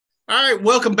All right,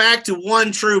 welcome back to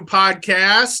One True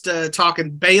Podcast,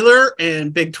 talking Baylor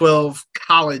and Big 12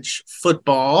 college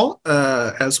football,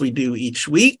 as we do each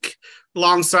week.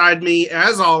 Alongside me,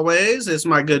 as always, is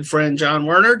my good friend John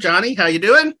Werner. Johnny, how you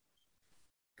doing?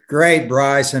 Great,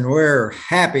 Bryce, and we're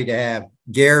happy to have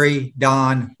Gary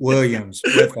Don Williams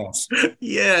with us.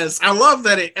 Yes, I love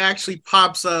that it actually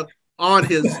pops up on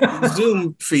his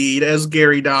Zoom feed as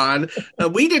Gary Don.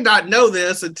 We did not know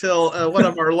this until one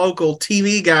of our local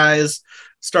TV guys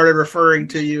started referring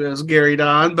to you as Gary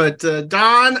Don. But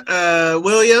Don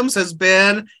Williams has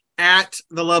been at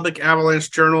the Lubbock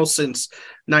Avalanche Journal since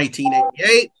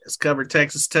 1988. Has covered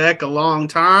Texas Tech a long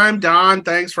time. Don,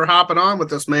 thanks for hopping on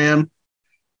with us, man.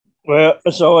 Well,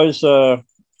 it's always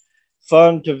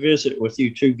fun to visit with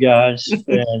you two guys,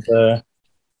 and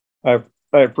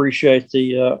I appreciate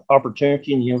the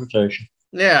opportunity and the invitation.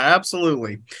 Yeah,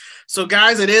 absolutely. So,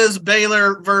 guys, it is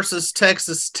Baylor versus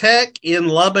Texas Tech in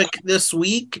Lubbock this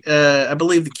week. I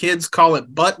believe the kids call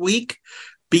it Butt Week,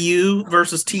 BU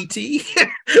versus TT.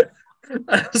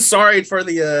 Sorry for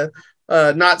the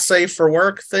not safe for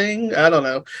work thing. I don't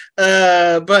know.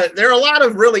 But there are a lot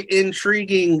of really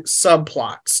intriguing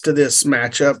subplots to this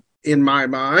matchup in my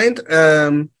mind.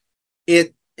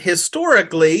 It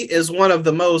historically is one of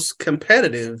the most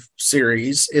competitive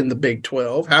series in the Big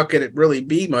 12. How could it really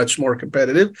be much more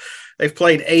competitive? They've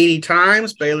played 80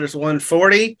 times. Baylor's won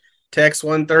 40. Tech's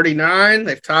won 39.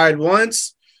 They've tied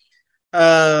once.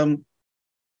 Both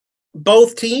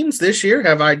teams this year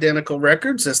have identical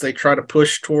records as they try to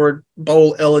push toward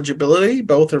bowl eligibility.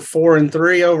 Both are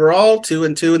 4-3 overall,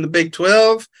 2-2 in the Big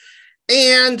 12.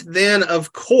 And then,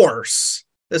 of course,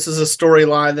 this is a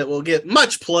storyline that will get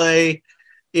much play.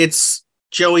 It's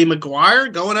Joey McGuire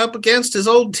going up against his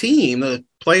old team, the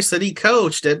place that he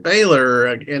coached at Baylor,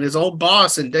 and his old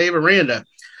boss in Dave Aranda.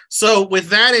 So with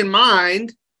that in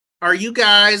mind, are you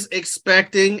guys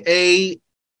expecting a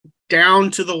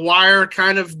down-to-the-wire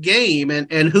kind of game,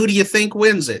 and who do you think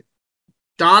wins it?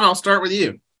 Don, I'll start with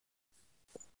you.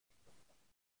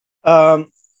 I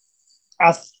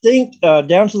think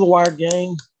down-to-the-wire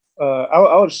game,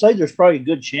 I would say there's probably a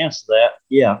good chance of that,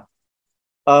 yeah.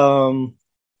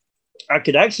 I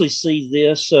could actually see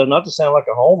this, not to sound like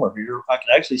a homer here, I could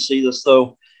actually see this,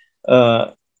 though,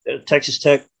 Texas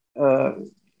Tech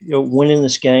winning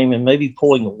this game and maybe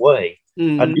pulling away.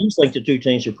 Mm-hmm. I do think the two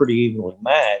teams are pretty evenly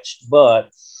matched,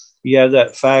 but you have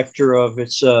that factor of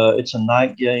it's a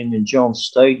night game in Jones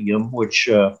Stadium, which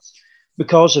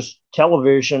because of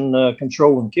television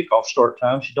controlling kickoff start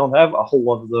times, you don't have a whole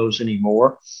lot of those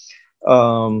anymore.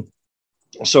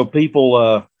 So people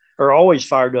are always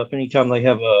fired up anytime they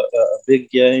have a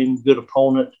big game, good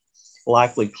opponent,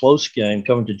 likely close game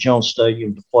coming to Jones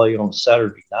Stadium to play on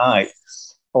Saturday night.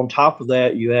 On top of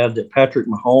that, you add that Patrick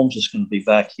Mahomes is going to be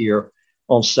back here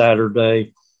on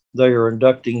Saturday. They are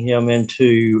inducting him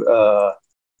into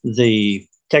the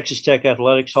Texas Tech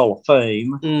Athletics Hall of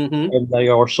Fame, mm-hmm. and they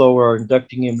also are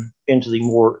inducting him into the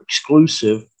more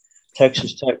exclusive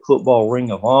Texas Tech Football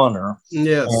Ring of Honor,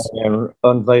 yes, and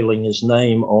unveiling his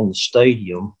name on the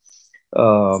stadium.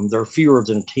 There are fewer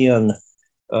than 10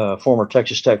 former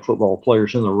Texas Tech football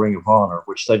players in the Ring of Honor,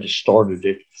 which they just started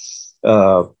it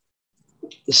in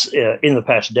the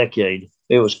past decade.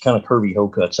 It was kind of Kirby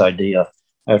Hokut's idea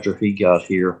after he got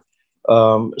here.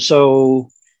 So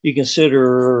you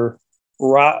consider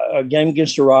a game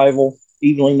against a rival,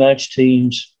 evenly matched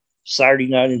teams, Saturday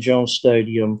night in Jones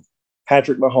Stadium,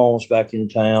 Patrick Mahomes back in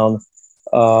town.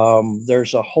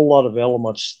 There's a whole lot of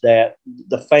elements that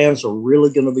the fans are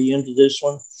really going to be into this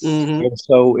one. Mm-hmm. And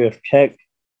so if Tech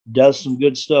does some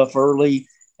good stuff early,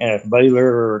 and if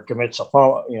Baylor commits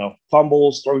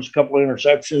fumbles, throws a couple of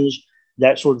interceptions,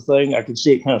 that sort of thing, I can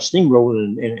see it kind of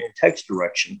steamrolling in Tech's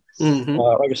direction. Mm-hmm.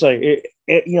 Like I say,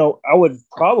 I would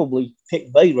probably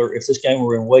pick Baylor if this game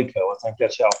were in Waco. I think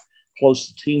that's how close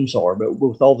the teams are. But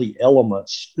with all the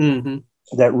elements mm-hmm.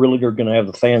 that really are going to have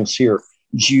the fans here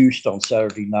juiced on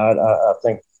Saturday night, I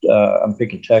think I'm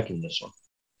picking Tech in this one.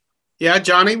 Yeah,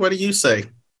 Johnny, what do you say?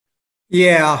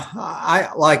 Yeah, I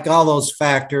like all those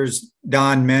factors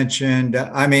Don mentioned.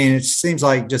 I mean, it seems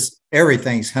like just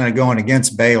everything's kind of going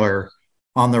against Baylor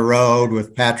on the road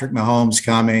with Patrick Mahomes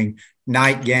coming,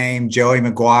 night game, Joey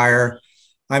McGuire.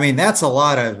 I mean, that's a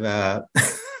lot of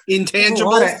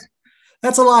intangibles.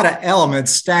 That's a lot of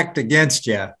elements stacked against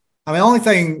you. I mean, the only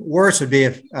thing worse would be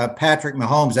if Patrick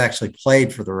Mahomes actually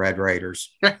played for the Red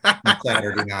Raiders on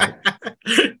Saturday night.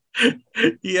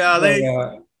 Yeah,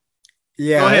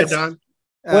 yeah. Go ahead, Don.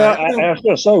 Well, I was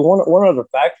going to say one other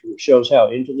factor that shows how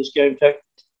into this game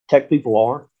Tech people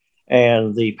are,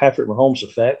 and the Patrick Mahomes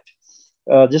effect.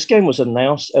 This game was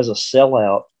announced as a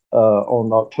sellout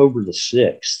on October the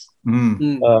 6th,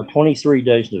 23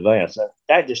 days in advance.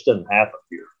 That just doesn't happen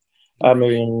here. I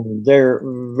mean, they're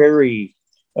very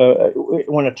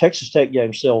when a Texas Tech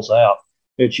game sells out,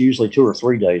 it's usually 2 or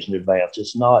 3 days in advance.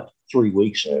 It's not 3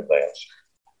 weeks in advance.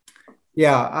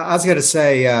 Yeah, I was going to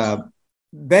say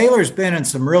Baylor's been in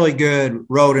some really good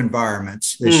road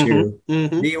environments this year.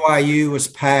 BYU was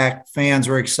packed. Fans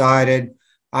were excited.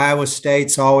 Iowa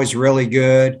State's always really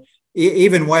good.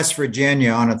 Even West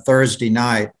Virginia on a Thursday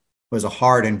night was a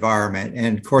hard environment.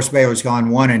 And, of course, Baylor's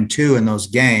gone 1-2 in those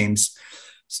games.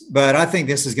 But I think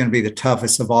this is going to be the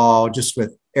toughest of all, just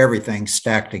with everything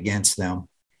stacked against them.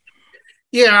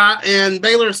 Yeah, and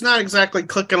Baylor's not exactly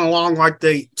clicking along like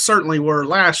they certainly were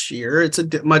last year. It's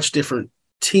a much different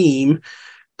team.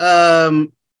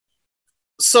 So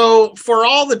for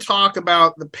all the talk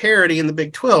about the parity in the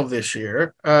Big 12 this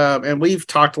year, and we've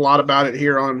talked a lot about it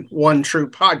here on One True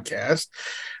Podcast,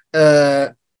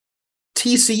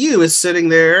 TCU is sitting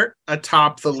there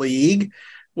atop the league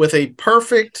with a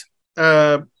perfect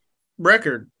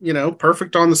record,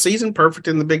 perfect on the season, perfect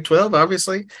in the Big 12,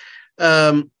 obviously.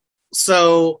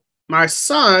 So my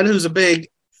son, who's a big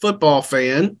football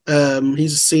fan,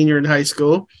 he's a senior in high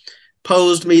school,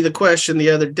 posed me the question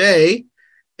the other day,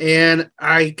 and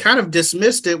I kind of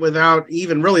dismissed it without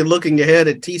even really looking ahead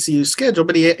at TCU's schedule.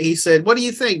 But he said, "What do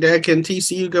you think, Dad? Can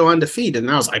TCU go undefeated?"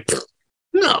 And I was like,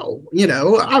 no,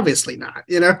 obviously not.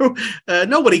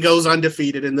 Nobody goes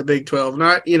undefeated in the Big 12,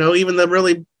 not, even the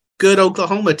really good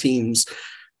Oklahoma teams.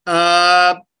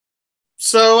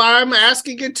 So I'm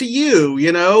asking it to you,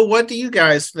 what do you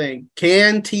guys think?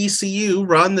 Can TCU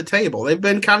run the table? They've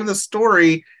been kind of the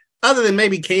story, other than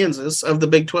maybe Kansas, of the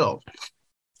Big 12.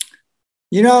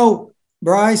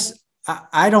 Bryce,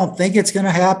 I don't think it's going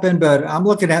to happen, but I'm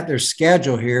looking at their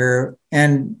schedule here,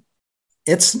 and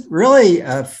it's really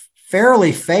a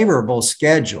fairly favorable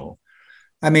schedule.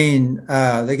 I mean,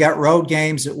 they got road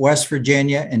games at West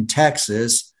Virginia and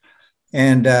Texas,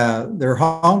 and their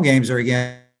home games are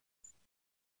against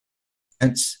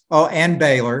and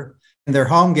Baylor, and their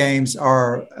home games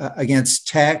are against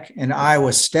Tech and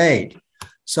Iowa State.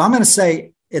 So I'm going to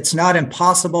say it's not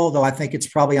impossible, though I think it's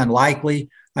probably unlikely.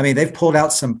 I mean, they've pulled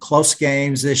out some close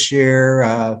games this year.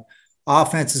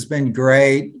 Offense has been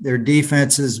great. Their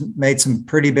defense has made some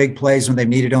pretty big plays when they've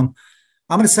needed them.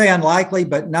 I'm going to say unlikely,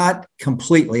 but not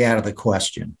completely out of the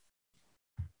question.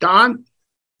 Don?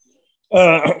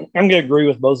 I'm going to agree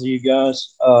with both of you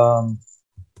guys.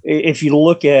 If you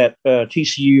look at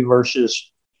TCU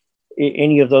versus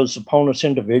any of those opponents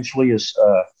individually,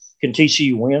 can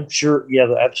TCU win? Sure.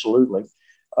 Yeah, absolutely.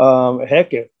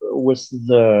 Heck, with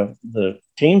the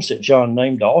teams that John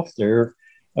named off there,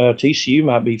 TCU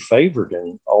might be favored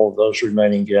in all of those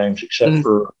remaining games, except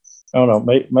for, I don't know,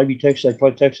 maybe Texas. They play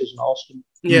Texas and Austin.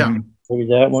 Yeah. Maybe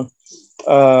that one.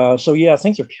 So, yeah, I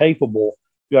think they're capable.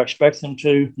 Do I expect them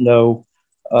to? No.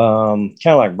 Kind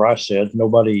of like Bryce said,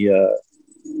 nobody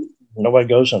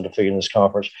goes undefeated in this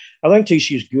conference. I think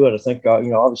TCU's good. I think,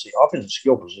 obviously offensive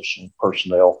skill position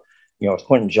personnel, with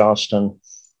Quentin Johnston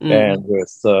and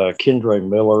with Kendre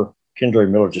Miller. Kendre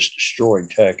Miller just destroyed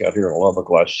Tech out here in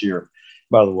Lubbock last year,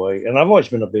 by the way. And I've always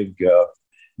been a big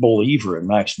believer in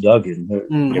Max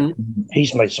Duggan.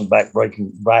 He's made some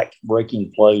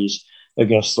back-breaking plays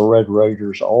against the Red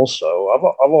Raiders also.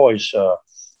 I've always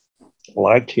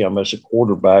liked him as a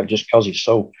quarterback just because he's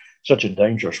such a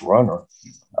dangerous runner.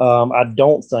 I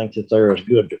don't think that they're as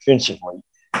good defensively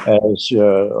as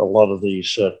a lot of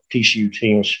these TCU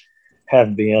teams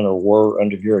have been or were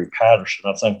under Gary Patterson.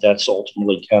 I think that's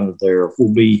ultimately kind of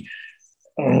will be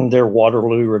their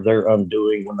Waterloo or their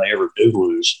undoing when they ever do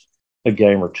lose a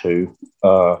game or two.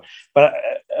 But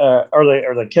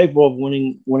are they capable of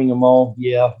winning them all?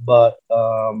 Yeah, but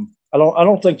I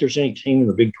don't think there's any team in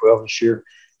the Big 12 this year,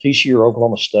 TCU or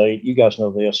Oklahoma State, you guys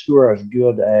know this, who are as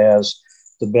good as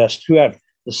the best, who have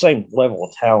the same level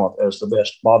of talent as the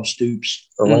best Bob Stoops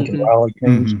or Lincoln Riley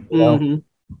teams.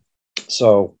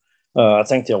 So I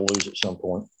think they'll lose at some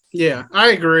point. Yeah, I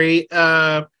agree.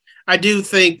 I do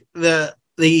think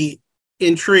the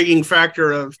intriguing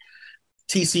factor of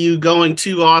TCU going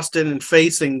to Austin and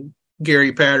facing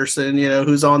Gary Patterson,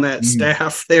 who's on that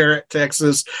staff there at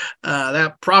Texas,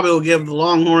 that probably will give the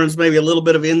Longhorns maybe a little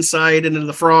bit of insight into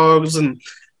the Frogs and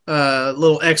a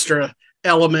little extra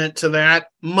element to that,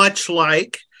 much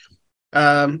like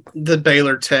the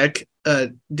Baylor Tech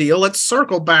deal. Let's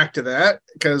circle back to that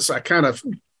because I kind of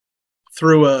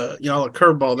threw a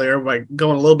curveball there by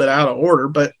going a little bit out of order.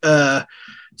 But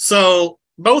so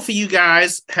both of you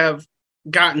guys have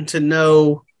gotten to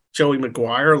know Joey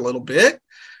McGuire a little bit.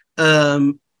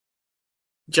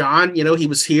 John, he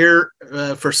was here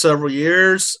for several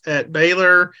years at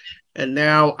Baylor, and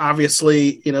now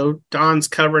obviously, Don's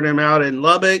covering him out in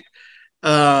Lubbock.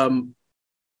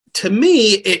 To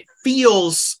me, it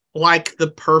feels like the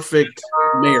perfect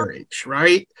marriage,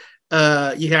 right?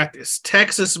 You have this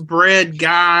Texas-bred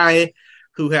guy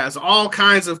who has all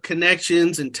kinds of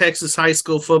connections in Texas high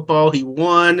school football. He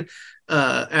won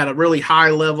at a really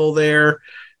high level there.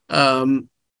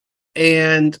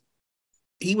 And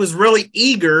he was really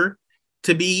eager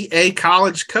to be a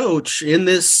college coach in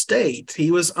this state.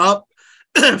 He was up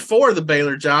for the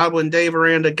Baylor job when Dave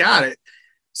Aranda got it.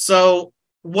 So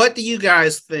what do you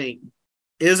guys think?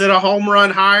 Is it a home run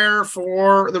hire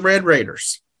for the Red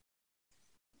Raiders?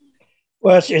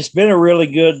 Well, it's been a really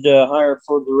good hire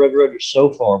for the Red Raiders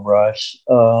so far, Bryce,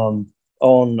 on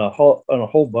a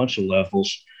whole bunch of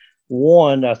levels.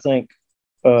 One, I think,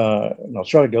 and I'll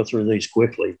try to go through these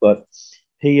quickly, but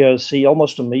he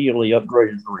almost immediately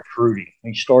upgraded the recruiting.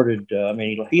 He started,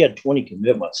 he had 20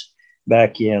 commitments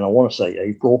back in, I want to say,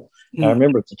 April. Mm-hmm. I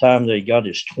remember at the time that he got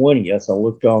his 20th, I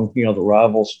looked on, the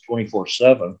Rivals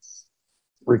 24/7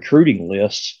 recruiting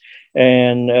lists,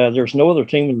 and there's no other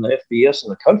team in the FBS in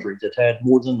the country that had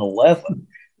more than 11.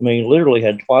 I mean, literally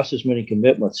had twice as many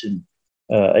commitments in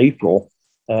April.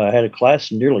 Had a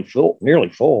class nearly full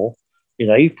in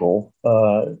April.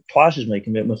 Twice as many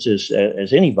commitments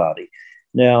as anybody.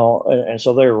 Now, and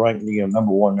so they were ranked,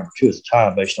 number one, number two at the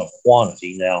time based on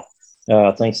quantity. Now,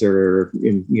 I think they're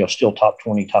in, still top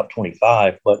 20, top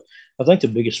 25. But I think the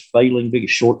biggest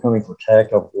shortcoming for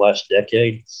Tech over the last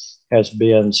decade has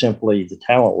been simply the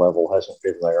talent level hasn't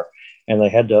been there, and they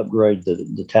had to upgrade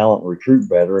the talent and recruit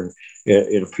better. And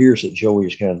it appears that Joey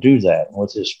is going to do that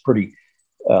with his pretty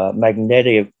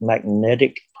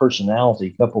magnetic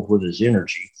personality, coupled with his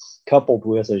energy, coupled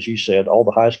with, as you said, all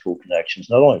the high school connections.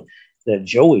 Not only that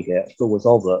Joey has, but with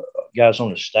all the guys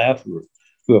on his staff who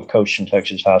have coached in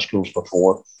Texas high schools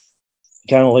before,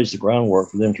 kind of lays the groundwork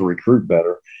for them to recruit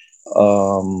better.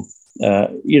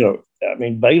 Baylor,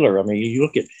 you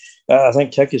look at, I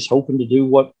think Tech is hoping to do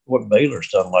what Baylor's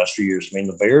done the last few years.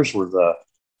 The Bears were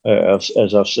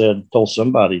as I've said, told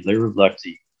somebody, they were like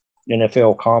the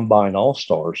NFL Combine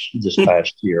All-Stars this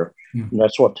past year. And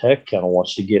that's what Tech kind of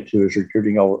wants to get to, is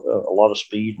recruiting a lot of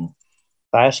speed and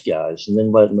fast guys, and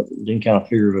then kind of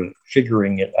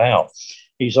figuring it out.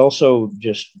 He's also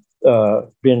just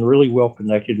been really well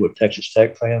connected with Texas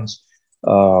Tech fans.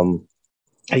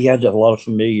 He had a lot of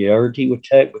familiarity with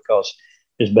Tech because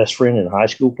his best friend in high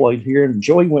school played here, and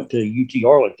Joey went to UT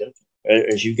Arlington,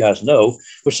 as you guys know,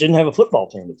 which didn't have a football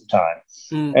team at the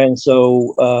time. And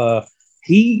so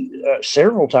he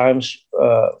several times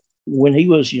when he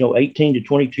was 18 to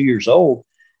 22 years old,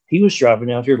 he was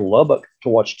driving out here to Lubbock to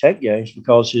watch Tech games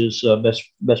because his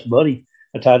best buddy,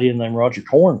 a tight end named Roger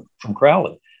Korn from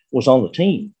Crowley, was on the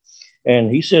team.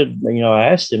 And he said, I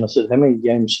asked him, I said, how many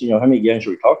games are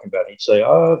we talking about? He'd say,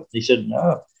 he said,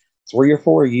 no, 3 or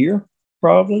 4 a year,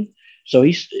 probably. So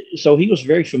he was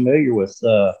very familiar with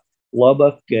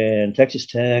Lubbock and Texas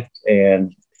Tech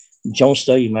and Jones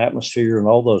Stadium atmosphere and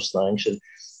all those things. And,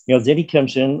 then he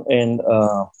comes in and,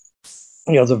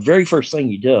 the very first thing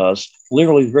he does,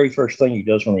 literally the very first thing he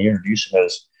does when they introduce him at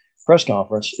his press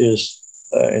conference is,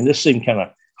 and this seemed kind of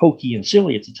hokey and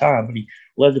silly at the time, but he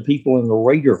led the people in the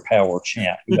Raider Power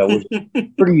chant. It was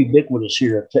pretty ubiquitous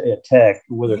here at Tech,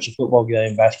 whether it's a football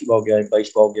game, basketball game,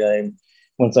 baseball game,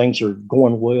 when things are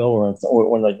going well or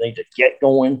when they need to get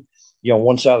going.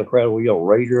 One side of the crowd will yell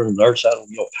Raider and the other side will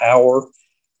yell Power.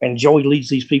 And Joey leads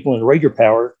these people in Raider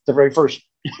Power the very first,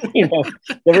 the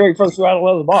very first rattle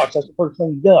out of the box. That's the first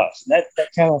thing he does. And that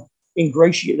kind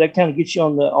of gets you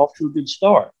off to a good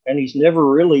start. And he's never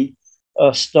really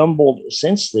stumbled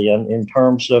since then in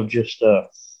terms of just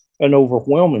an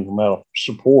overwhelming amount of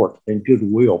support and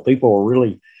goodwill. People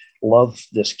really love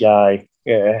this guy,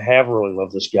 have really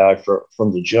loved this guy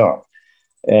from the jump.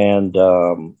 And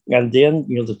then,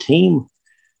 the team,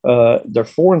 they're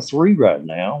 4-3 right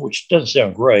now, which doesn't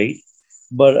sound great.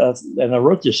 But, and I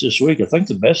wrote this week, I think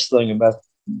the best thing about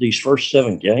these first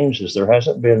 7 games is there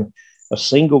hasn't been a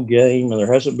single game and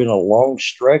there hasn't been a long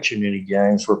stretch in any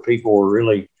games where people were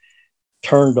really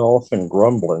turned off and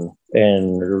grumbling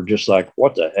and they're just like,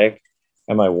 what the heck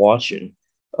am I watching?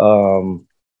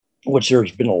 Which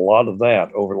there's been a lot of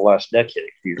that over the last decade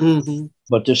here. Mm-hmm.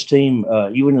 But this team,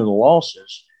 even in the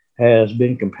losses, has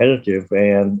been competitive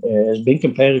and has been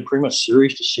competitive pretty much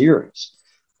series to series.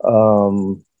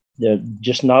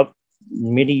 Just not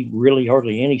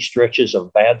hardly any stretches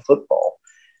of bad football.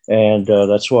 And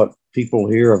that's what people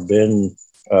here have been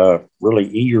really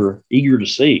eager to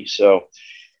see. So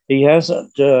he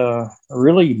hasn't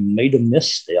really made a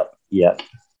misstep yet.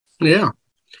 Yeah.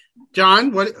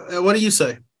 John, what do you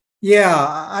say? Yeah,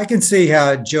 I can see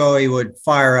how Joey would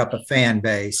fire up a fan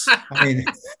base. I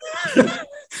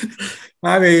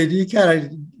mean, you kind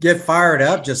of get fired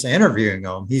up just interviewing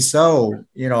him. He's so,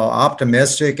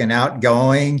 optimistic and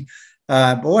outgoing.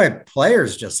 Boy,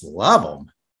 players just love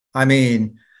him. I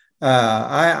mean,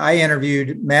 I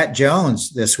interviewed Matt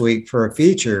Jones this week for a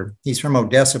feature. He's from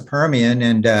Odessa Permian,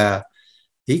 and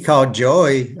he called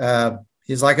Joey,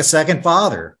 he's like a second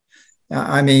father.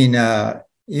 I mean,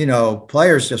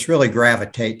 players just really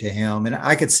gravitate to him. And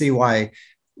I could see why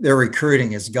their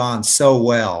recruiting has gone so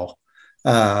well.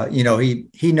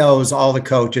 He knows all the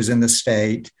coaches in the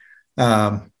state.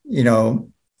 The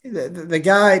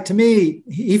guy, to me,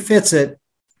 he fits at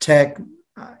Tech.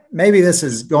 Maybe this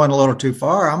is going a little too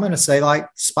far. I'm going to say like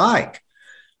Spike,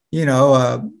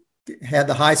 had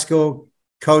the high school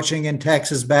coaching in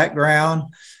Texas background.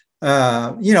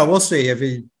 We'll see if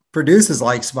he produces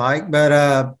like Spike, but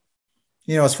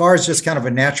as far as just kind of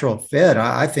a natural fit,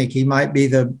 I think he might be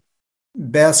the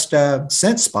best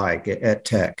since Spike at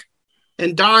Tech.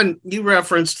 And Don, you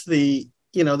referenced the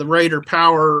Raider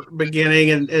power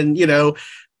beginning, and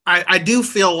I do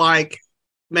feel like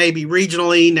maybe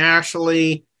regionally,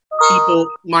 nationally, people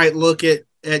might look at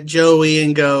Joey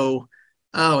and go,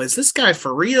 "Oh, is this guy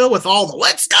for real with all the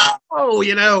let's go?"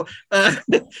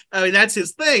 I mean, that's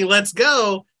his thing. Let's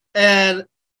go. And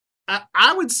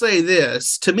I would say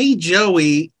this, to me,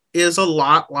 Joey is a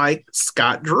lot like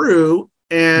Scott Drew.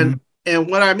 And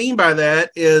what I mean by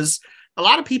that is a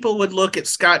lot of people would look at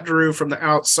Scott Drew from the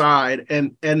outside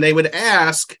and they would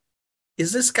ask,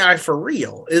 is this guy for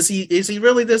real? Is he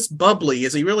really this bubbly?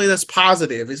 Is he really this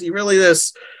positive? Is he really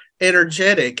this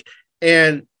energetic?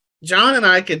 And John and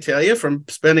I can tell you from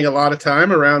spending a lot of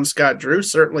time around Scott Drew,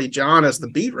 certainly John as the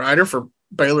beat writer for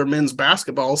Baylor men's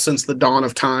basketball since the dawn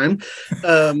of time,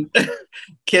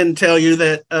 can tell you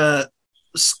that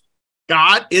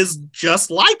Scott is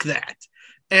just like that.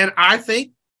 And I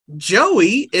think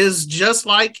Joey is just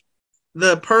like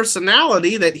the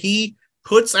personality that he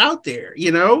puts out there.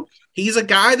 He's a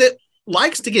guy that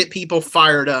likes to get people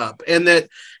fired up, and that,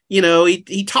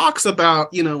 he talks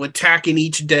about, attacking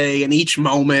each day and each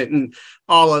moment and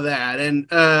all of that.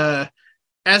 And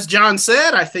as John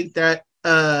said, I think that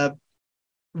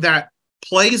that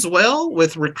plays well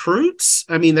with recruits.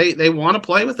 I mean, they want to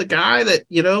play with a guy that,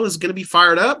 is going to be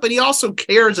fired up, but he also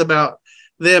cares about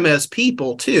them as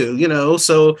people too,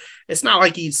 so it's not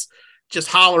like he's just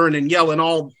hollering and yelling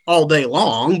all day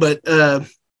long, but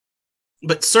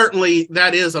certainly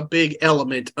that is a big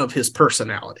element of his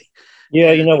personality.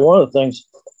 Yeah. One of the things,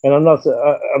 and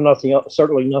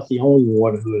certainly not the only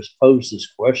one who has posed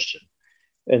this question,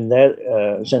 and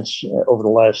that since over the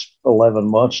last 11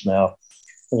 months now.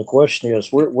 And the question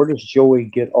is, where does Joey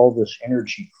get all this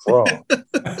energy from?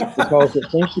 Because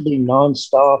it seems to be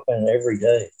nonstop and every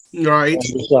day. Right. And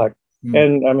it's like,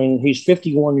 and I mean, he's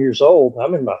 51 years old.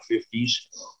 I'm in my 50s.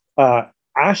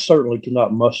 I certainly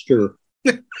cannot muster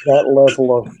that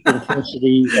level of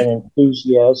intensity and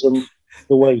enthusiasm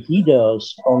the way he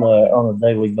does on a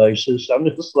daily basis. I'm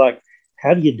just like,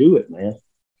 how do you do it, man?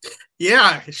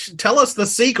 Yeah, tell us the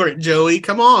secret, Joey.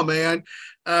 Come on, man.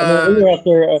 We were out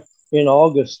there in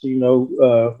August. In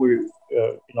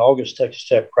August, Texas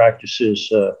Tech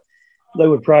practices. They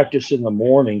would practice in the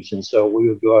mornings, and so we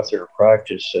would go out there and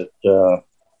practice at 9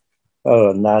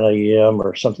 a.m.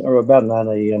 or something, or about 9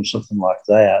 a.m., something like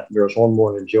that. There was one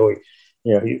morning, Joey,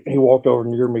 he walked over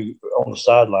near me on the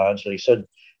sidelines, and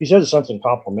he said something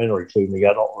complimentary to me.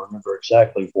 I don't remember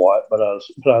exactly what, but I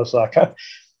was like,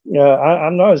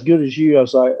 I'm not as good as you. I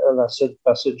was like, and I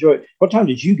said, Joey, what time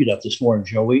did you get up this morning,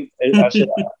 Joey? And I said,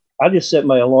 I just set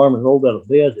my alarm and rolled out of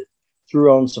bed and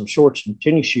threw on some shorts and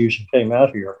tennis shoes and came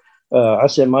out here. I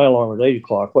set my alarm at 8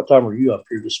 o'clock. What time were you up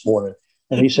here this morning?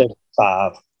 And he said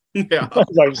 5. Yeah. I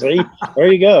was like, see,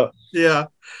 there you go. Yeah.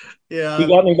 Yeah. You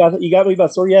got me by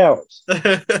 3 hours.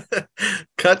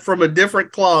 Cut from a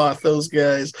different cloth, those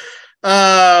guys.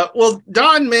 Well,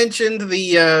 Don mentioned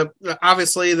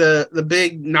obviously the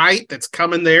big night that's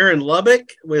coming there in Lubbock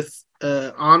with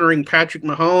honoring Patrick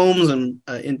Mahomes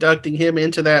and inducting him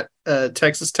into that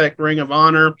Texas Tech Ring of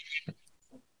Honor.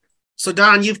 So,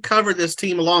 Don, you've covered this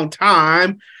team a long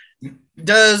time.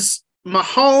 Does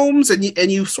Mahomes,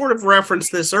 and you sort of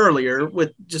referenced this earlier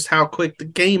with just how quick the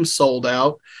game sold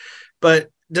out,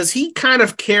 but does he kind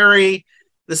of carry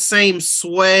the same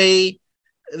sway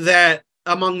that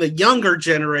among the younger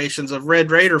generations of Red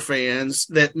Raider fans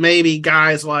that maybe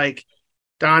guys like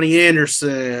Donnie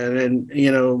Anderson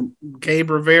and, Gabe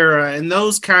Rivera and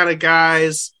those kind of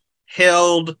guys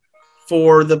held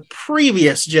for the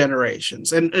previous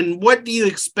generations? And what do you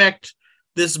expect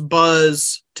this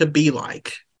buzz to be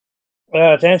like?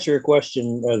 To answer your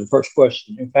question, the first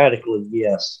question, emphatically,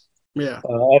 yes. Yeah.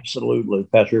 Absolutely.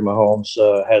 Patrick Mahomes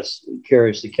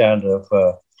carries the kind of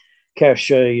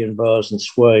cachet and buzz and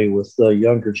sway with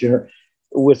the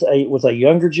with a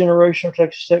younger generation of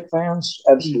Texas Tech fans.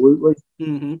 Absolutely.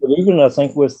 Mm-hmm. But even I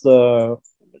think with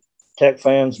Tech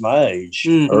fans my age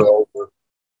or older,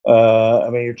 I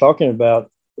mean, you're talking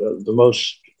about the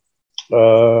most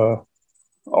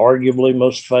arguably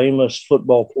most famous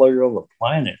football player on the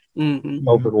planet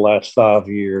over the last 5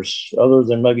 years, other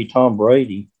than maybe Tom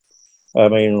Brady. I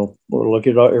mean, look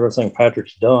at everything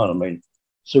Patrick's done. I mean,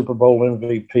 Super Bowl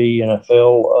MVP,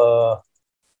 NFL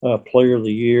Player of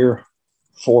the Year,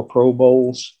 4 Pro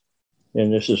Bowls,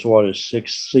 and this is what his 6th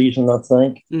season, I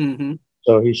think. Mm-hmm.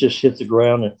 So he's just hit the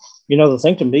ground. And, the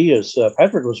thing to me is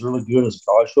Patrick was really good as a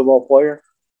college football player,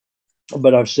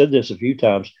 but I've said this a few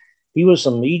times. He was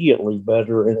immediately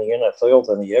better in the NFL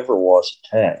than he ever was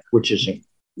at Tech, which is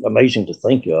amazing to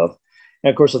think of.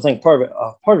 And, of course, I think part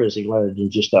of it is he landed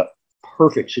in just a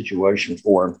perfect situation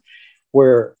for him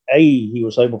where, he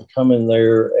was able to come in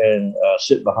there and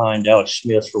sit behind Alex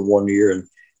Smith for 1 year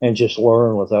and just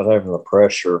learn without having the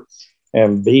pressure.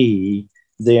 And B,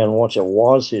 then once it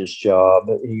was his job,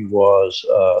 he was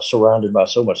surrounded by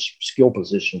so much skill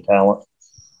position talent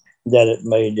that it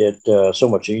made it so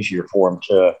much easier for him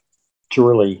to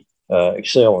really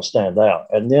excel and stand out.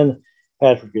 And then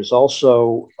Patrick is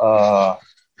also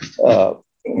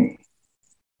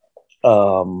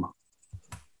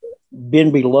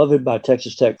been beloved by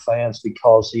Texas Tech fans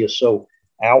because he is so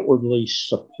outwardly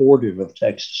supportive of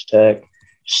Texas Tech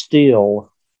still,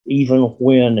 even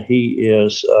when he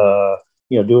is,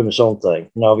 doing his own thing.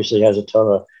 And obviously has a ton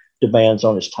of demands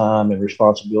on his time and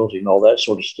responsibility and all that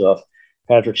sort of stuff.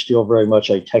 Patrick's still very much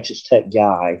a Texas Tech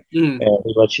guy, and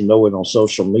he lets you know it on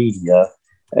social media.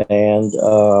 And,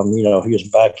 he was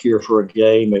back here for a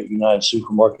game at United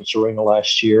Supermarkets Arena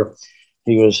last year.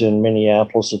 He was in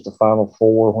Minneapolis at the Final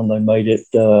Four when they made it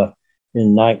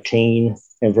in 19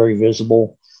 and very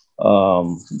visible.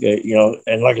 And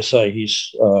like I say,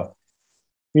 he's,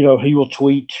 he will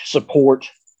tweet support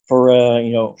for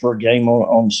a game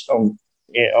on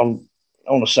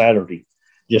a Saturday,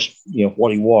 just,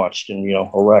 what he watched and, a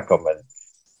wreck them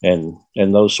and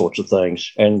those sorts of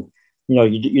things. And,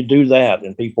 you do that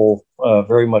and people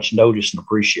very much notice and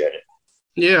appreciate it.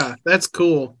 Yeah, that's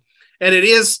cool. And it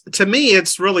is, to me,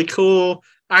 it's really cool.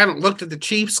 I haven't looked at the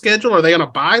Chiefs schedule. Are they on a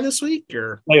bye this week?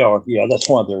 Or they are. Yeah, that's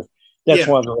why they're able to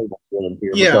get them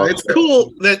here. Yeah, it's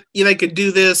cool that they could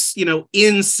do this,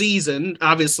 in season,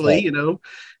 obviously, and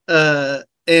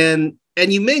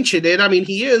you mentioned it. I mean,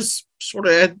 he is sort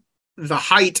of at the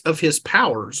height of his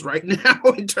powers right now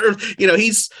in terms,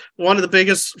 he's one of the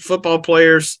biggest football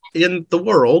players in the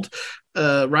world.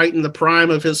 Right in the prime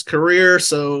of his career.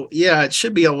 So yeah, it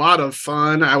should be a lot of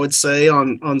fun, I would say,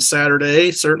 on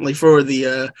Saturday, certainly for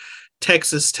the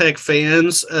Texas Tech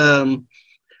fans.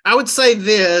 I would say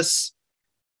this,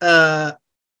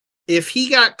 if he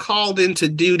got called into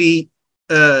duty,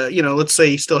 let's say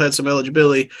he still had some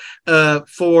eligibility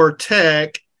for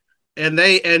Tech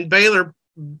and Baylor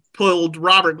pulled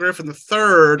Robert Griffin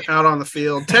III out on the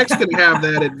field, Tech's going to have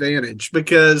that advantage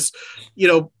because,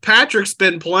 Patrick's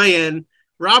been playing,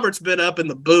 Robert's been up in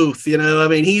the booth, I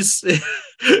mean, he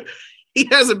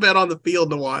hasn't been on the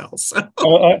field in a while. So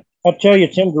I'll tell you,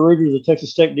 Tim Garuda, the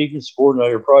Texas Tech defense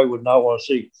coordinator, probably would not want to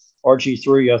see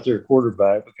RG3 out there at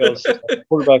quarterback because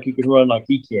quarterback who can run like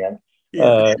he can.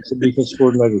 It's a defense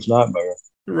coordinator's nightmare.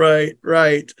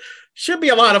 Right. Should be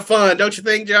a lot of fun, don't you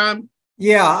think, John?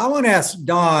 Yeah, I want to ask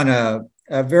Don a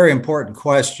very important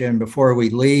question before we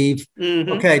leave.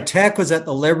 Mm-hmm. Okay, Tech was at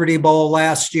the Liberty Bowl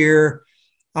last year.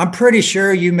 I'm pretty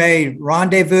sure you made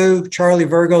Rendezvous, Charlie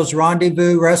Virgo's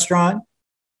Rendezvous restaurant.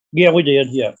 Yeah, we did.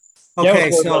 Yeah.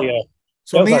 Okay, so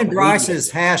me and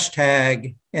Bryce's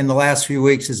hashtag in the last few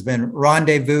weeks has been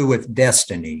Rendezvous with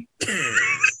Destiny.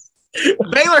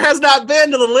 Baylor has not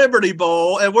been to the Liberty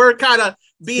Bowl, and we're kind of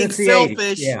being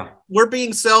selfish. Yeah. We're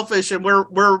being selfish, and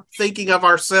we're thinking of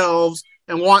ourselves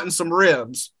and wanting some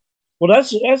ribs. Well,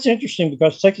 that's interesting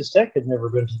because Texas Tech had never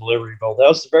been to the Liberty Bowl. That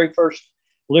was the very first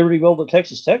Liberty Bowl that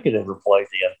Texas Tech had ever played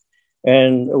in,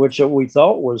 and which we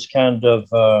thought was kind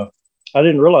of I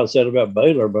didn't realize that about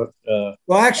Baylor, but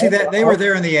well, actually, they were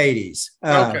there in the 80s.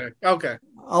 Okay,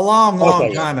 a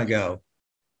long time ago.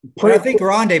 But I think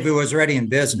Rendezvous was already in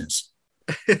business.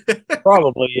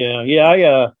 Probably,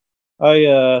 yeah.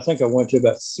 I think I went to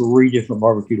about 3 different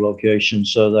barbecue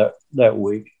locations that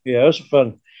week. Yeah, it was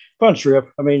a fun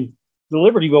trip. I mean, the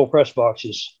Liberty Bowl press box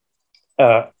is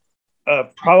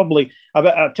Probably.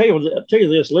 I'll tell you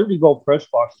this: Liberty Bowl press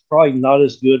box is probably not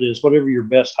as good as whatever your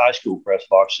best high school press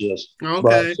box is.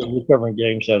 Okay. Right? So we're covering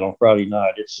games out on Friday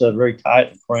night. It's very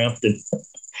tight and cramped,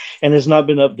 and it's not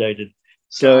been updated.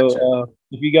 So Gotcha.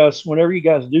 if you guys, whenever you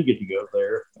guys do get to go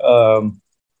there,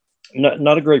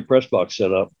 not a great press box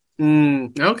setup.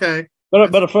 Okay.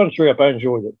 But a fun trip. I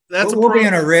enjoyed it.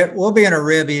 We'll be in a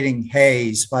rib eating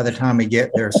haze by the time we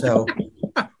get there. So,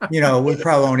 we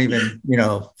probably won't even,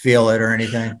 feel it or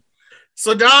anything.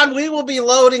 So, Don, we will be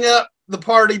loading up the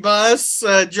party bus,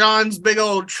 John's big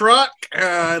old truck.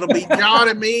 It'll be John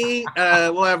and me.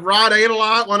 We'll have Rod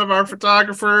Adelot, one of our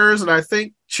photographers, and I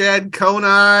think Chad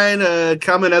Conine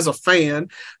coming as a fan,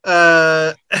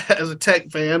 as a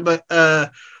Tech fan. But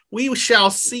we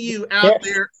shall see you out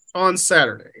there on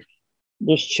Saturday.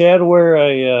 Does Chad wear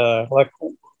a like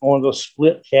one of those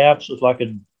split caps with like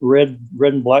a red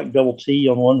and black double T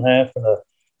on one half and a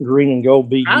green and gold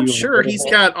BU? I'm sure he's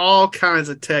got all kinds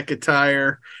of Tech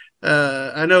attire.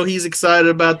 I know he's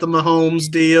excited about the Mahomes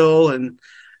deal, and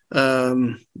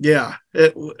by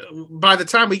the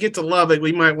time we get to Lubbock,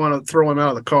 we might want to throw him out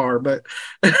of the car, but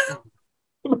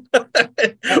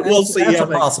we'll see. That's a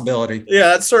possibility. Yeah,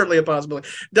 that's certainly a possibility.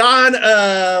 Don,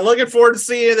 looking forward to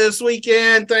seeing you this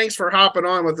weekend. Thanks for hopping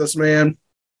on with us, man.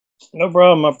 No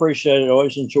problem. I appreciate it.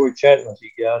 Always enjoy chatting with you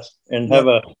guys, and have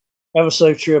a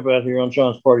safe trip out here on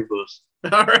John's Party Bus.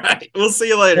 All right. We'll see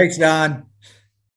you later. Thanks, Don.